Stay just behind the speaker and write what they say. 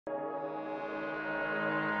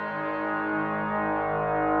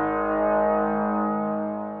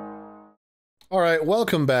Alright,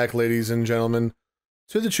 welcome back, ladies and gentlemen,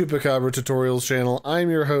 to the Chupacabra Tutorials channel. I'm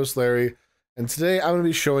your host, Larry, and today I'm going to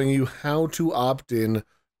be showing you how to opt in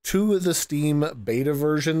to the Steam beta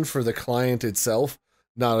version for the client itself,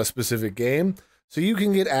 not a specific game, so you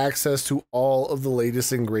can get access to all of the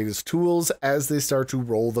latest and greatest tools as they start to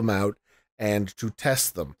roll them out and to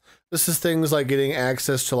test them. This is things like getting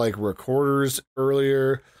access to like recorders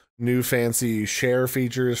earlier, new fancy share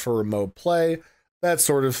features for remote play, that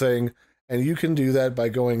sort of thing. And you can do that by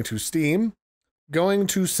going to Steam, going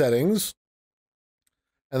to Settings,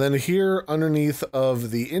 and then here underneath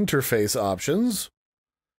of the interface options,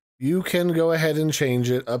 you can go ahead and change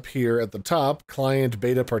it up here at the top, Client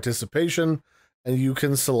Beta Participation, and you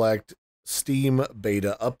can select Steam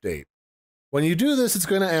Beta Update. When you do this, it's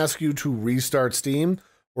going to ask you to restart Steam,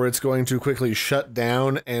 where it's going to quickly shut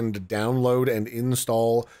down and download and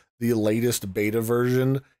install the latest beta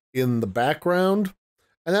version in the background.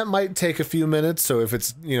 And that might take a few minutes, so if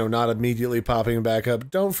it's, not immediately popping back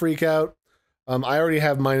up, don't freak out. I already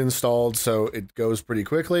have mine installed, so it goes pretty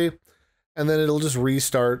quickly. And then it'll just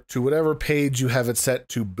restart to whatever page you have it set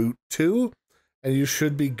to boot to, and you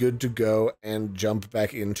should be good to go and jump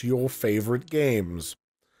back into your favorite games.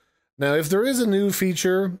 Now, if there is a new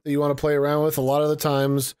feature that you want to play around with, a lot of the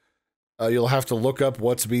times you'll have to look up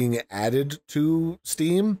what's being added to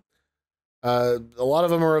Steam. A lot of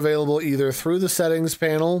them are available either through the settings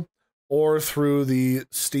panel or through the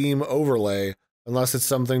Steam overlay, unless it's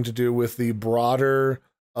something to do with the broader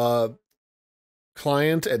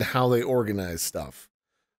client and how they organize stuff.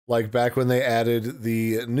 Like back when they added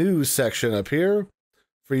the news section up here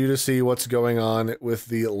for you to see what's going on with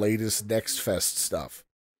the latest Next Fest stuff.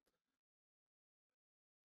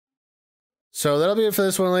 So that'll be it for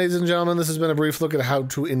this one, ladies and gentlemen. This has been a brief look at how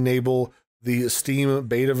to enable the Steam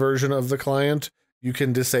beta version of the client. You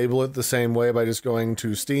can disable it the same way by just going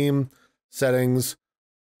to Steam, Settings,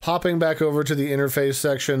 popping back over to the interface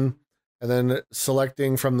section, and then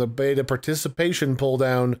selecting from the beta participation pull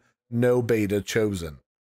down, no beta chosen.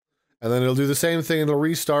 And then it'll do the same thing, it'll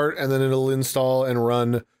restart, and then it'll install and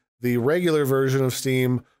run the regular version of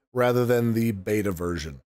Steam rather than the beta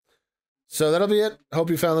version. So that'll be it. Hope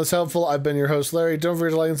you found this helpful. I've been your host, Larry. Don't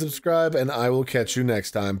forget to like and subscribe, and I will catch you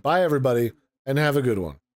next time. Bye, everybody, and have a good one.